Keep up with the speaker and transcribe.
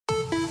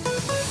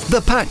The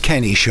Pat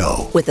Kenny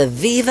Show with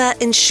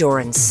Aviva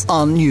Insurance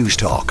on News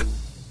Talk.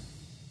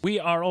 We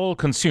are all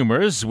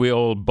consumers. We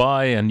all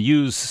buy and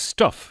use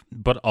stuff,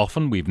 but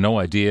often we've no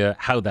idea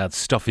how that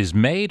stuff is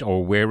made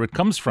or where it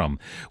comes from.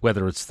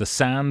 Whether it's the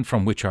sand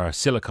from which our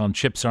silicon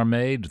chips are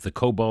made, the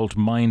cobalt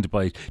mined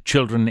by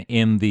children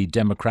in the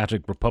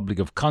Democratic Republic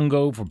of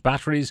Congo for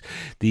batteries,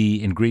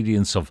 the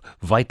ingredients of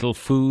vital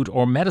food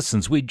or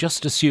medicines, we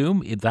just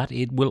assume that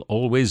it will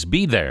always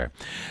be there.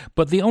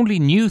 But the only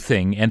new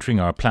thing entering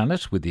our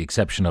planet, with the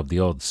exception of the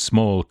odd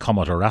small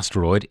comet or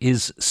asteroid,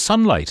 is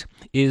sunlight.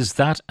 Is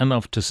that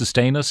enough to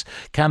sustain us?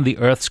 Can the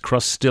Earth's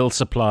crust still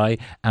supply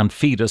and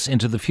feed us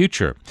into the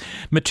future?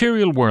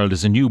 Material World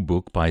is a new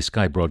book by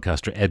Sky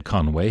broadcaster Ed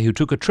Conway, who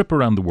took a trip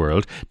around the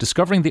world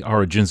discovering the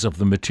origins of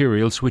the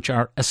materials which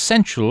are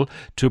essential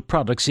to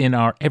products in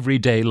our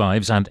everyday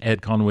lives. And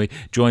Ed Conway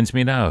joins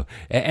me now.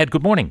 Ed,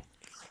 good morning.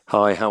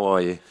 Hi, how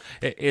are you?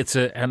 It's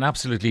an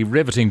absolutely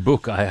riveting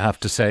book, I have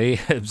to say,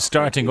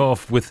 starting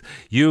off with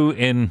you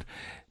in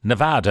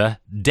Nevada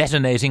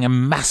detonating a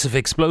massive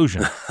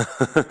explosion.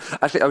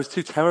 Actually, I was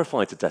too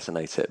terrified to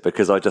detonate it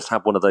because I just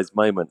had one of those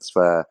moments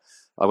where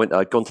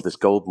I'd gone to this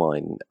gold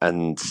mine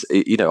and,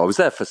 I was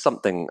there for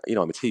something,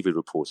 I'm a TV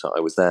reporter.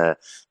 I was there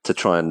to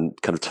try and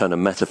kind of turn a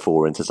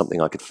metaphor into something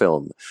I could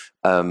film.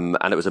 And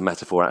it was a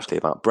metaphor actually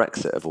about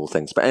Brexit of all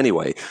things. But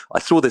anyway, I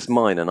saw this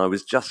mine and I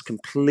was just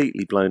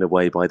completely blown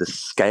away by the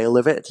scale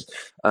of it.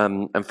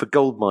 And for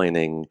gold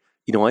mining,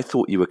 I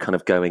thought you were kind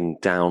of going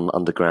down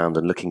underground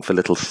and looking for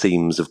little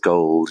seams of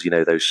gold,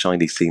 those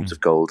shiny seams of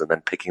gold, and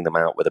then picking them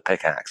out with a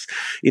pickaxe.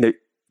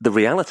 The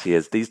reality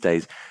is these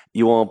days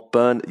you are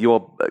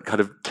kind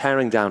of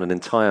tearing down an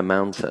entire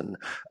mountain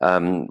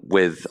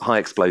with high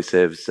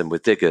explosives and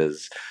with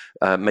diggers,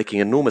 making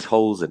enormous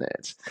holes in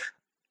it,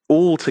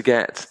 all to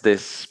get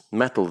this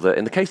metal that,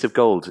 in the case of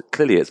gold,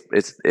 clearly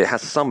it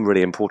has some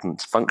really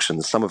important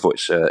functions, some of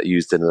which are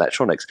used in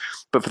electronics.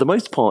 But for the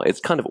most part, it's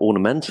kind of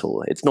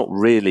ornamental. It's not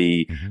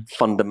really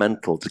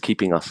fundamental to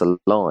keeping us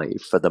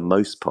alive for the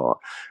most part.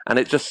 And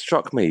it just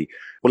struck me,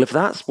 well, if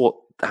that's what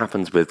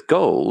happens with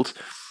gold,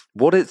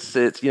 what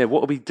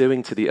are we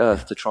doing to the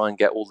earth to try and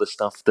get all the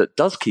stuff that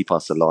does keep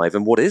us alive?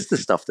 And what is the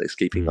stuff that's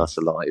keeping us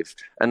alive?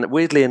 And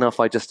weirdly enough,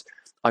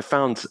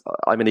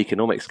 I'm an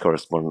economics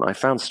correspondent. I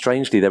found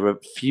strangely there were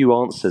few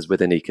answers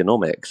within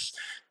economics.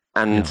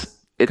 And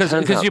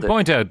because you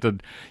point out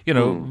that,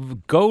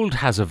 gold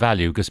has a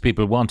value because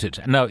people want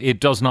it. Now, it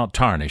does not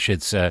tarnish.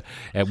 It's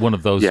one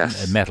of those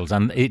metals,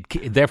 and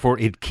therefore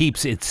it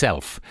keeps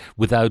itself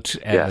without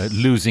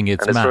losing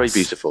its mass. And it's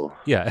very beautiful.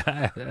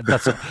 Yeah,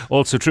 that's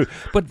also true.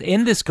 But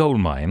in this gold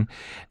mine,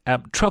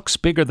 trucks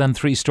bigger than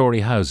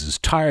 3-story houses,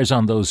 tires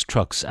on those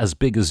trucks as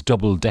big as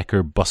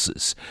double-decker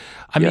buses.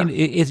 I mean,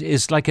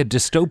 it's like a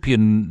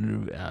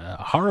dystopian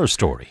horror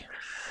story.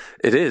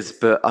 It is,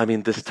 but I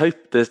mean, the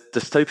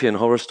dystopian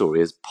horror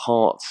story is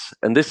part,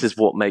 and this is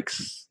what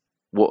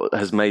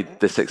has made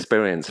this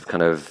experience of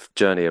kind of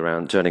journeying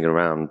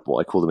around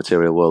what I call the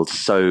material world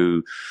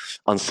so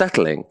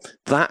unsettling.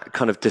 That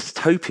kind of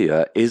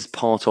dystopia is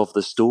part of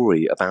the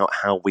story about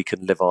how we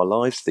can live our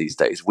lives these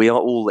days. We are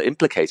all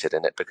implicated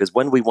in it because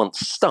when we want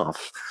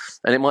stuff,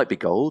 and it might be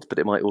gold, but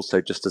it might also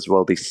just as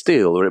well be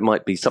steel, or it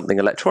might be something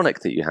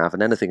electronic that you have,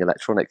 and anything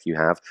electronic you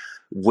have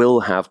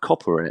will have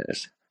copper in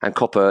it. And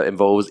copper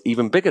involves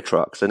even bigger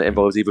trucks, and it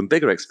involves even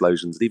bigger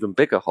explosions, and even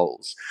bigger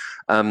holes.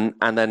 And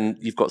then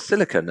you've got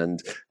silicon,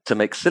 and to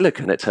make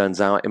silicon, it turns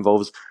out,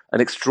 involves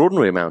an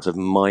extraordinary amount of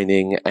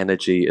mining,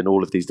 energy, and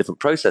all of these different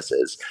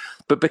processes.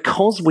 But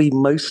because we're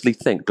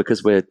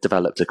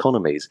developed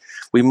economies,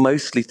 we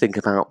mostly think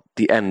about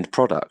the end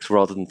product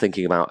rather than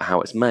thinking about how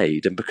it's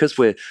made. And because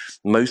we're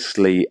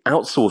mostly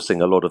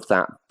outsourcing a lot of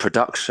that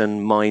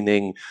production,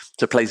 mining,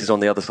 to places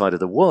on the other side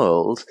of the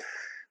world,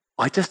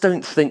 I just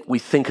don't think we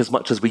think as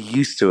much as we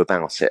used to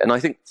about it. And I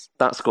think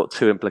that's got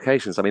two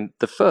implications. I mean,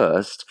 the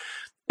first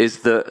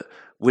is that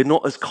we're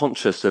not as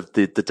conscious of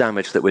the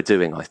damage that we're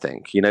doing, I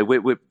think.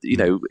 We're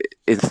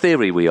in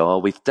theory we are.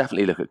 We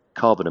definitely look at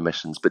carbon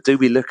emissions, but do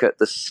we look at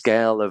the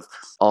scale of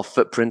our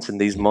footprint in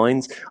these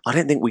mines? I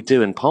don't think we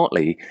do. And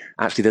partly,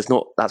 actually,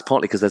 that's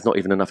partly because there's not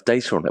even enough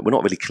data on it. We're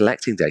not really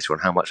collecting data on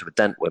how much of a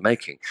dent we're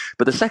making.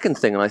 But the second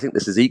thing, and I think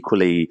this is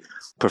equally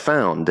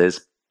profound,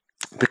 is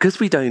because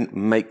we don't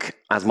make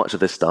as much of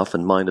this stuff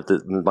and mine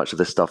much of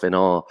this stuff in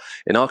our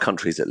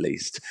countries at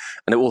least,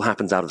 and it all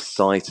happens out of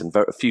sight, and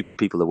very few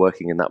people are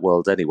working in that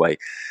world anyway,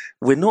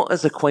 we're not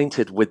as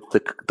acquainted with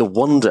the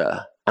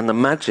wonder and the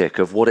magic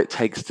of what it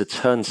takes to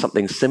turn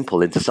something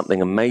simple into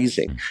something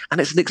amazing. And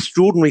it's an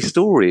extraordinary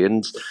story,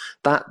 and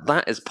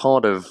that is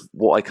part of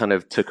what I kind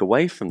of took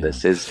away from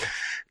this is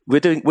we're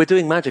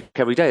doing magic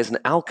every day. It's an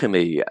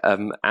alchemy,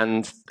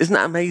 and isn't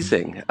that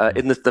amazing?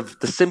 In the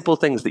simple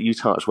things that you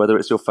touch, whether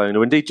it's your phone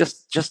or indeed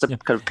just a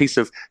kind of piece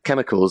of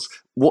chemicals,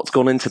 what's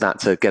gone into that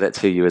to get it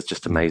to you is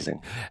just amazing.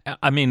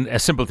 I mean, a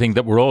simple thing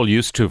that we're all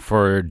used to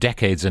for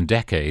decades and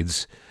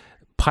decades.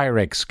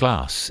 Pyrex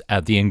glass.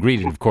 The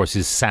ingredient, of course,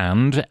 is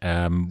sand,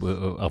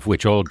 of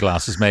which all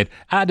glass is made.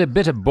 Add a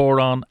bit of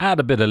boron, add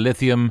a bit of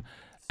lithium,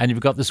 And you've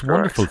got this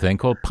wonderful thing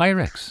called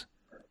Pyrex.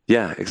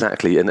 Yeah,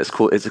 exactly. And it's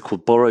called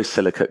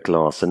borosilicate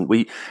glass. And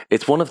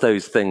it's one of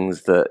those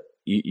things that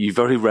you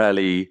very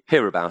rarely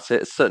hear about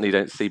it. Certainly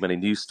don't see many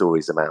news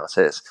stories about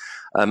it.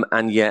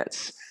 And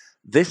yet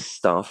this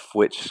stuff,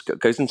 which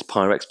goes into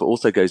Pyrex, but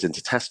also goes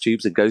into test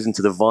tubes and goes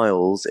into the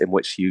vials in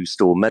which you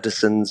store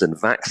medicines and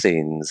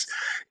vaccines,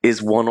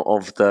 is one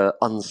of the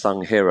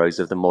unsung heroes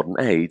of the modern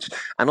age.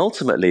 And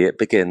ultimately, it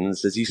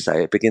begins, as you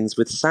say, it begins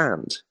with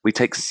sand. We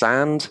take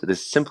sand,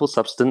 this simple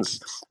substance,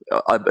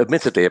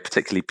 admittedly a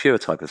particularly pure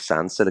type of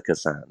sand, silica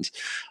sand,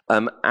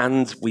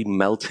 and we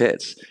melt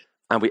it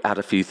and we add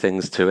a few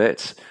things to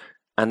it.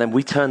 And then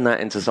we turn that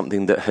into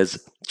something that has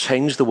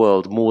changed the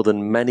world more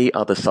than many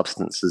other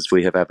substances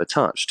we have ever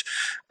touched.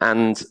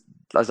 And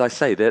as I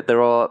say,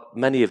 there are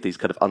many of these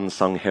kind of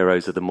unsung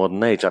heroes of the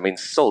modern age. I mean,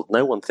 salt,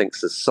 no one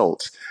thinks of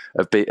salt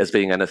as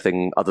being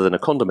anything other than a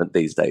condiment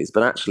these days.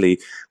 But actually,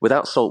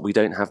 without salt, we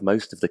don't have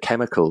most of the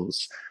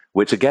chemicals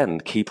which, again,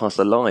 keep us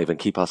alive and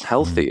keep us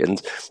healthy. And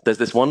there's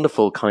this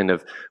wonderful kind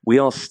of, we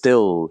are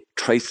still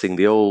tracing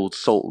the old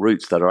salt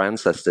routes that our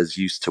ancestors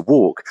used to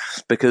walk,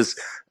 because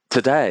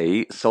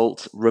today,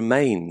 salt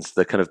remains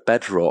the kind of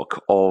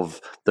bedrock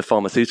of the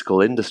pharmaceutical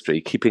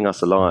industry, keeping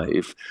us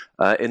alive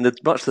in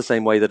much the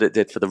same way that it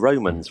did for the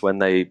Romans when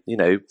they,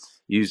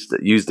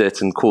 used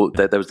it and called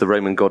there was the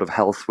Roman god of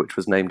health, which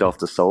was named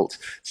after salt.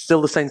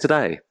 Still the same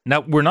today.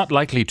 Now, we're not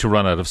likely to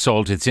run out of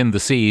salt. It's in the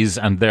seas,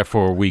 and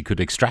therefore we could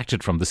extract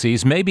it from the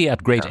seas, maybe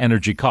at great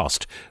energy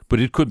cost,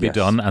 but it could be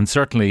done. And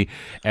certainly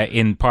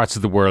in parts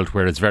of the world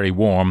where it's very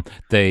warm,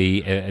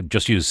 they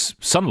just use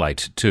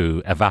sunlight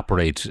to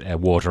evaporate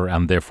water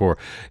and therefore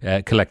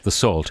collect the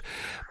salt.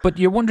 But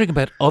you're wondering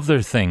about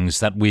other things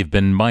that we've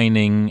been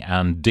mining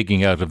and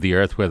digging out of the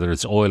earth, whether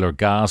it's oil or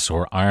gas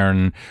or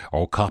iron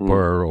or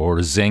copper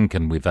or zinc.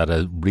 And we've had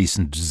a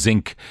recent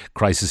zinc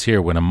crisis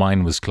here when a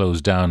mine was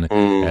closed down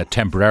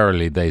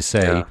temporarily, they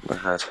say.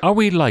 Yeah, are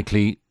we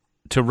likely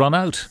to run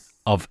out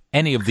of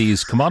any of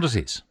these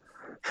commodities?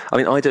 I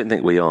mean, I don't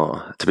think we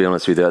are, to be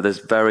honest with you. There's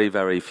very,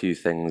 very few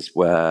things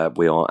where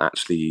we are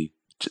actually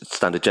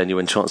stand a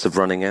genuine chance of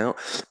running out,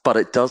 but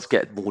it does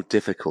get more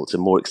difficult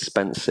and more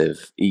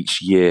expensive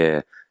each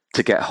year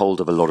to get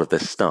hold of a lot of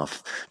this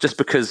stuff, just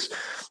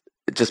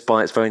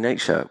by its very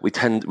nature,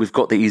 we've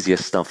got the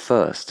easiest stuff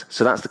first.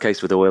 So that's the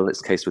case with oil,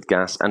 it's the case with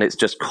gas, and it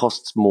just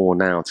costs more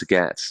now to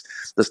get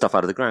the stuff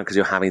out of the ground because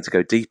you're having to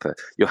go deeper,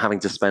 you're having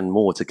to spend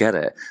more to get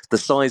it. The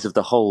size of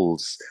the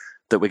holes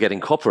that we're getting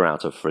copper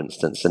out of, for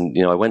instance, and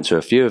I went to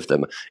a few of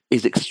them,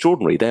 is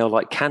extraordinary. They are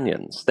like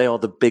canyons. They are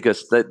the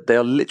biggest. They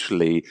are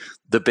literally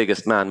the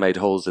biggest man-made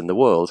holes in the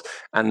world.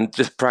 And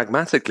just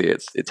pragmatically,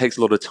 it takes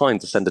a lot of time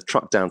to send a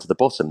truck down to the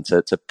bottom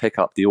to pick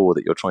up the ore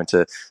that you're trying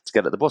to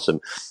get at the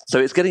bottom. So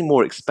it's getting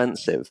more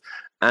expensive.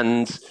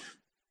 And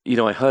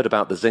I heard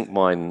about the zinc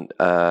mine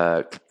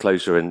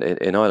closure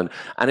in Ireland,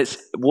 and it's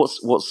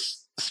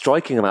what's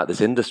striking about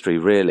this industry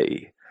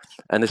really.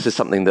 And this is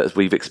something that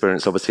we've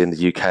experienced obviously in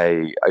the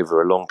UK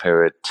over a long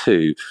period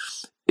too,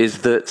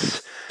 is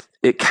that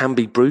it can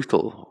be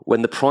brutal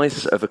when the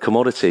price of a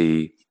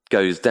commodity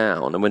goes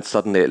down and when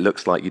suddenly it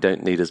looks like you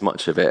don't need as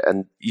much of it,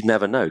 and you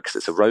never know because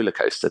it's a roller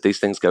coaster. These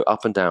things go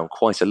up and down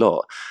quite a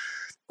lot.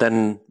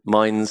 Then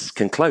mines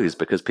can close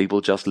because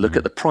people just look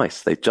at the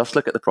price. They just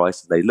look at the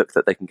price and they look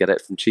that they can get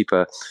it from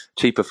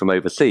cheaper from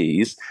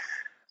overseas.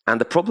 And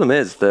the problem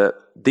is that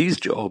these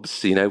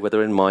jobs,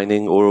 whether in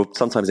mining or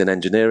sometimes in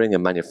engineering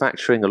and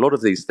manufacturing, a lot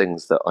of these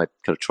things that I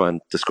kind of try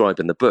and describe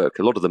in the book,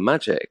 a lot of the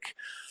magic,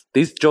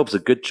 these jobs are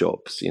good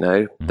jobs,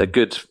 they're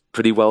good,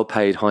 pretty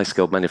well-paid,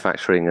 high-skilled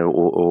manufacturing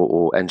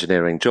or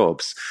engineering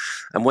jobs.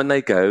 And when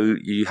they go,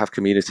 you have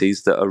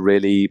communities that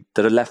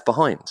are left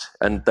behind.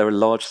 And there are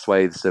large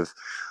swathes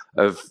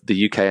of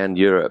the UK and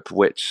Europe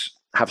which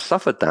have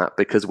suffered that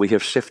because we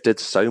have shifted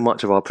so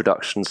much of our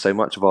production, so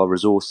much of our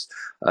resource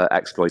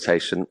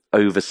exploitation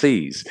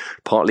overseas,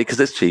 partly because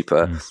it's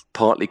cheaper,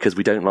 partly because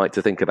we don't like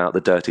to think about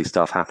the dirty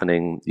stuff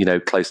happening,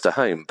 close to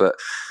home. But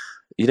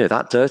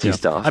that dirty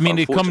stuff. I mean,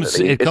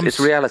 it's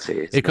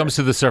reality. It comes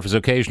to the surface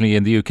occasionally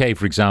in the UK,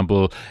 for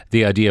example.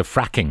 The idea of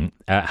fracking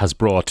has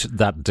brought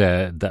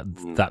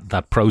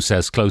that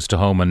process close to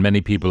home, and many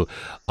people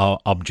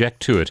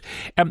object to it.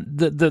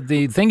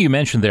 The thing you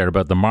mentioned there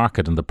about the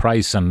market and the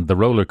price and the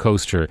roller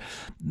coaster,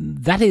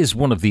 that is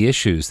one of the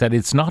issues. That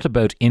it's not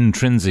about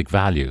intrinsic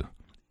value.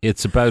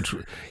 It's about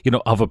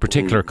of a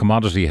particular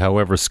commodity,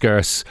 however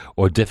scarce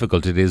or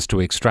difficult it is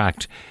to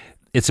extract.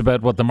 It's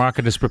about what the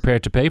market is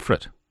prepared to pay for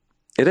it.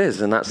 It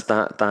is, and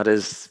that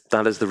is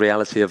the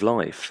reality of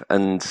life.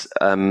 And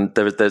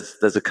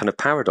there's a kind of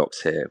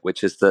paradox here,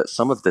 which is that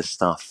some of this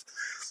stuff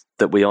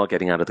that we are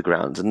getting out of the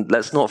ground, and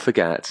let's not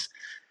forget,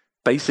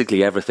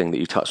 basically everything that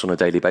you touch on a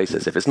daily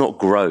basis, if it's not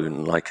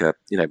grown like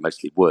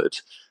mostly wood,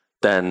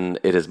 then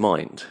it is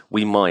mined.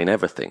 We mine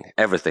everything.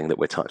 Everything that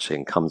we're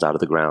touching comes out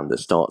of the ground. It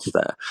starts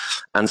there,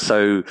 and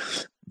so,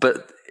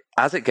 but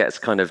as it gets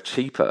kind of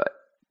cheaper,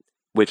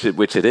 which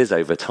it is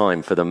over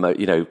time for them,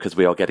 because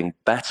we are getting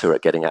better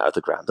at getting out of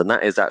the ground. And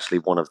that is actually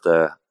one of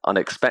the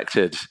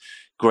unexpected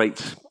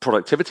great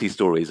productivity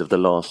stories of the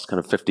last kind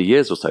of 50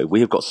 years or so. We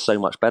have got so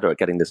much better at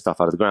getting this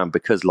stuff out of the ground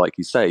because, like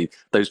you say,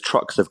 those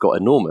trucks have got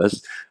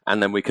enormous,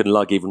 and then we can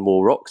lug even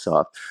more rocks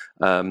up,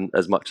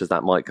 as much as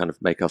that might kind of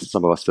make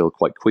some of us feel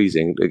quite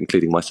queasy,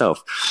 including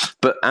myself.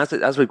 But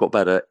as we've got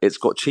better, it's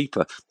got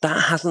cheaper.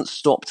 That hasn't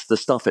stopped the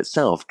stuff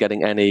itself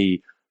getting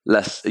any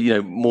less,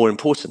 more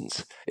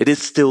important. It is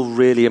still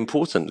really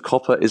important.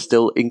 Copper is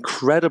still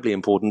incredibly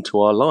important to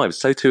our lives.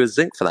 So too is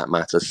zinc, for that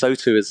matter. So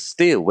too is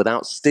steel.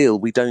 Without steel,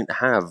 we don't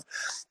have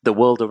the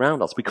world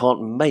around us. We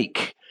can't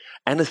make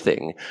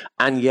anything.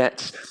 And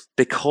yet,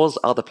 because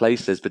other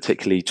places,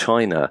 particularly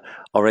China,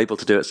 are able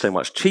to do it so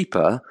much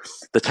cheaper,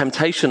 the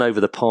temptation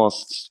over the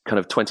past kind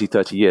of 20,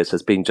 30 years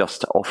has been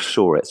just to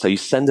offshore it. So you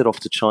send it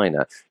off to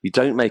China, you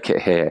don't make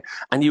it here,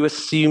 and you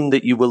assume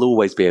that you will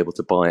always be able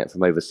to buy it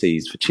from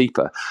overseas for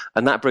cheaper.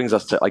 And that brings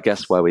us to, I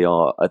guess, where we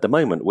are at the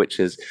moment, which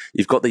is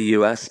you've got the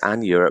US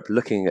and Europe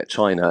looking at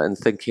China and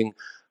thinking,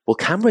 well,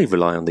 can we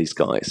rely on these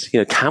guys?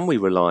 Can we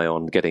rely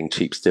on getting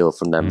cheap steel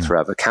from them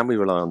forever? Can we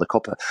rely on the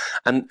copper?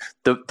 And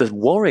the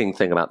worrying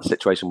thing about the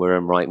situation we're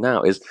in right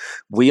now is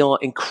we are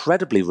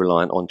incredibly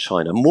reliant on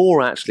China,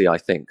 more actually, I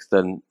think,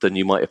 than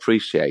you might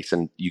appreciate.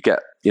 And you get,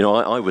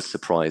 I was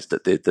surprised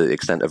at the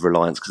extent of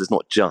reliance, because it's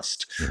not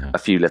just a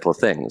few little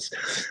things.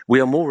 We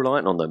are more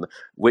reliant on them,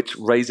 which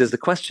raises the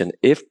question: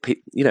 if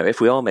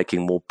we are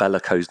making more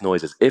bellicose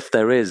noises, if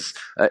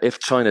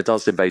China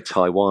does invade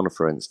Taiwan,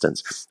 for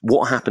instance,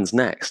 what happens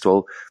next?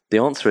 Well, the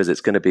answer is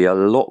it's going to be a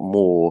lot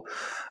more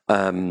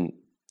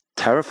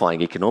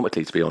terrifying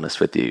economically, to be honest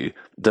with you,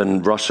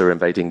 than Russia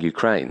invading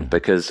Ukraine,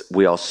 because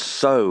we are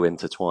so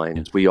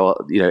intertwined. We are,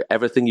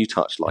 everything you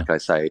touch, like I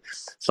say,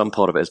 some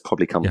part of it has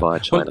probably come via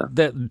China.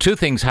 Well, two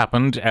things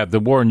happened. The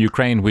war in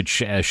Ukraine,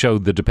 which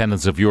showed the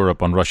dependence of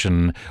Europe on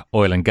Russian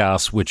oil and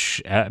gas,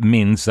 which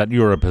means that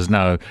Europe has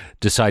now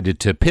decided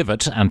to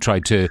pivot and try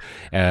to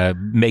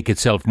make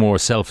itself more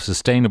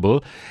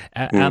self-sustainable.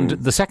 And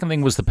the second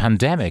thing was the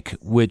pandemic,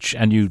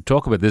 and you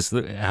talk about this,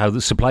 how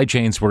the supply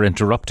chains were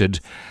interrupted.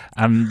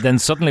 And then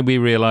suddenly we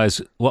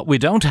realize what we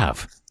don't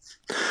have.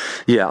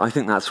 Yeah, I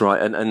think that's right,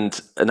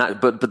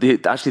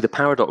 actually the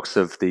paradox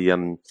of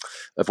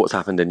of what's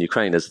happened in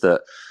Ukraine is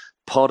that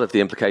part of the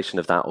implication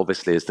of that,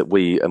 obviously, is that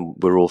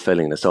we're all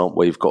feeling this, aren't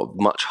we? We've got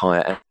much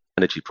higher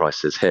energy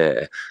prices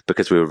here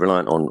because we were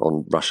reliant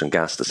on Russian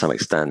gas to some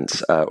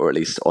extent, or at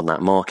least on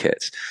that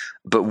market.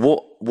 But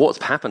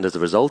what's happened as a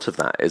result of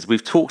that is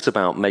we've talked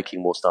about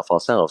making more stuff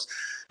ourselves,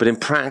 but in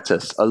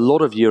practice, a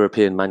lot of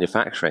European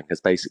manufacturing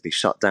has basically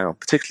shut down,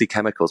 particularly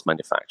chemicals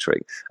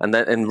manufacturing.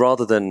 And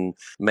rather than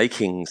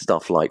making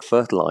stuff like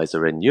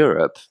fertilizer in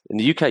Europe, in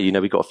the UK,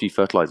 we've got a few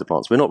fertilizer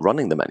plants. We're not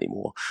running them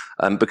anymore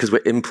because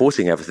we're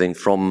importing everything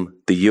from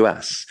the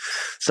US.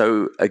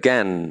 So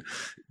again,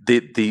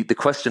 the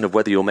question of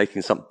whether you're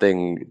making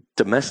something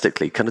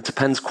domestically kind of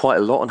depends quite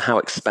a lot on how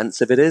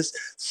expensive it is.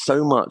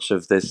 So much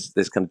of this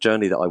kind of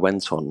journey that I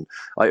went on,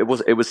 it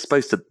was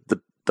supposed to,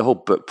 the whole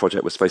book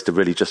project was supposed to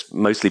really just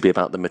mostly be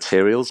about the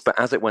materials. But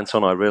as it went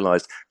on, I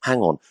realized, hang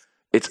on,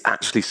 it's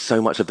actually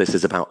so much of this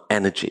is about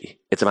energy.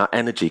 It's about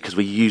energy because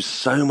we use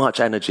so much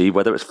energy,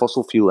 whether it's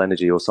fossil fuel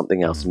energy or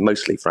something else.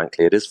 Mostly,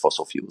 frankly, it is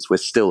fossil fuels. We're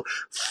still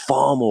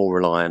far more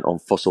reliant on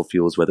fossil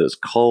fuels, whether it's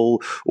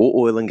coal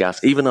or oil and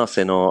gas. Even us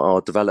in our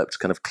developed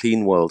kind of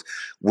clean world,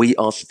 we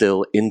are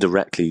still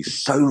indirectly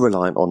so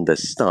reliant on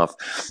this stuff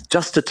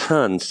just to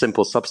turn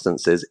simple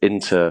substances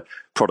into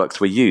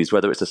products we use,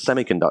 whether it's a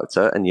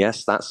semiconductor, and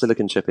yes, that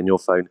silicon chip in your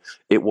phone,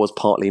 it was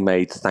partly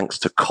made thanks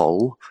to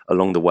coal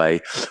along the way,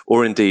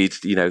 or indeed,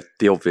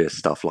 the obvious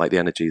stuff like the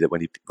energy that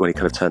when you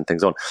kind of turn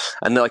things on.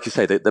 And like you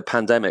say, the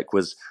pandemic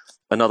was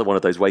another one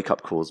of those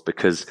wake-up calls,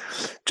 because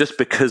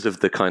of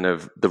the kind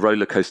of the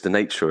roller coaster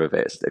nature of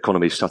it, the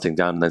economy shutting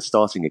down and then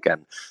starting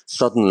again,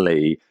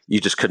 suddenly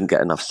you just couldn't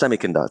get enough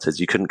semiconductors.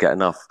 You couldn't get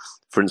enough,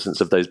 for instance,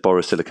 of those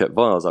borosilicate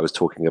vials I was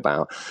talking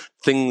about.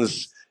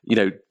 Things,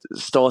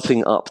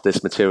 starting up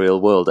this material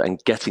world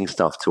and getting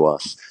stuff to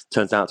us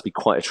turns out to be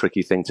quite a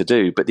tricky thing to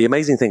do. But the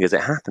amazing thing is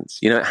it happens.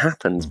 It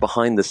happens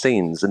behind the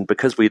scenes. And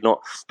because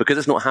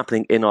it's not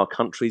happening in our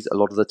countries a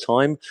lot of the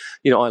time,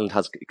 Ireland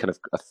has kind of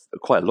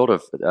quite a lot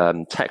of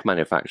tech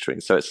manufacturing.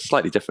 So it's a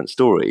slightly different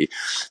story.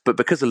 But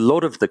because a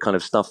lot of the kind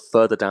of stuff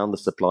further down the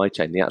supply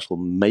chain, the actual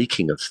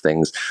making of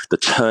things, the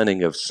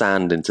turning of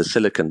sand into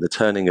silicon, the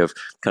turning of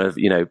kind of,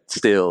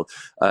 steel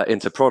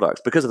into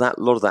products, because of that,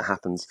 a lot of that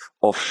happens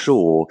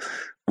offshore.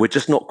 We're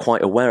just not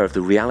quite aware of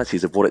the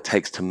realities of what it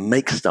takes to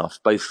make stuff,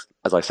 both,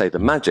 as I say, the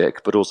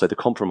magic, but also the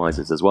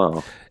compromises as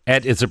well.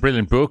 Ed, it's a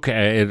brilliant book.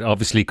 It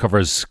obviously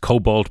covers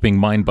cobalt being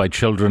mined by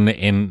children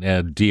in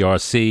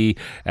DRC,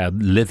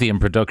 lithium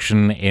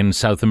production in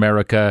South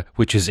America,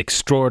 which is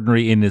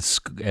extraordinary in its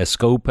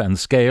scope and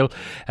scale.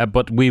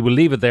 But we will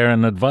leave it there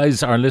and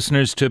advise our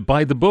listeners to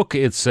buy the book.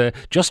 It's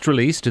just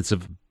released. It's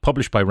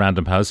published by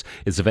Random House.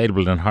 It's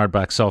available in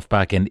hardback,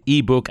 softback, and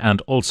ebook,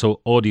 and also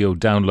audio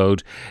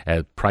download,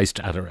 priced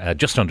at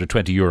just under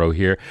 €20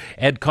 here.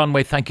 Ed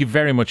Conway, thank you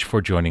very much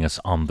for joining us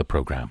on the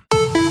programme.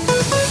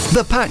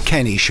 The Pat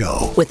Kenny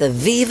Show with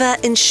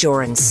Aviva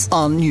Insurance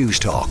on News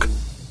Talk.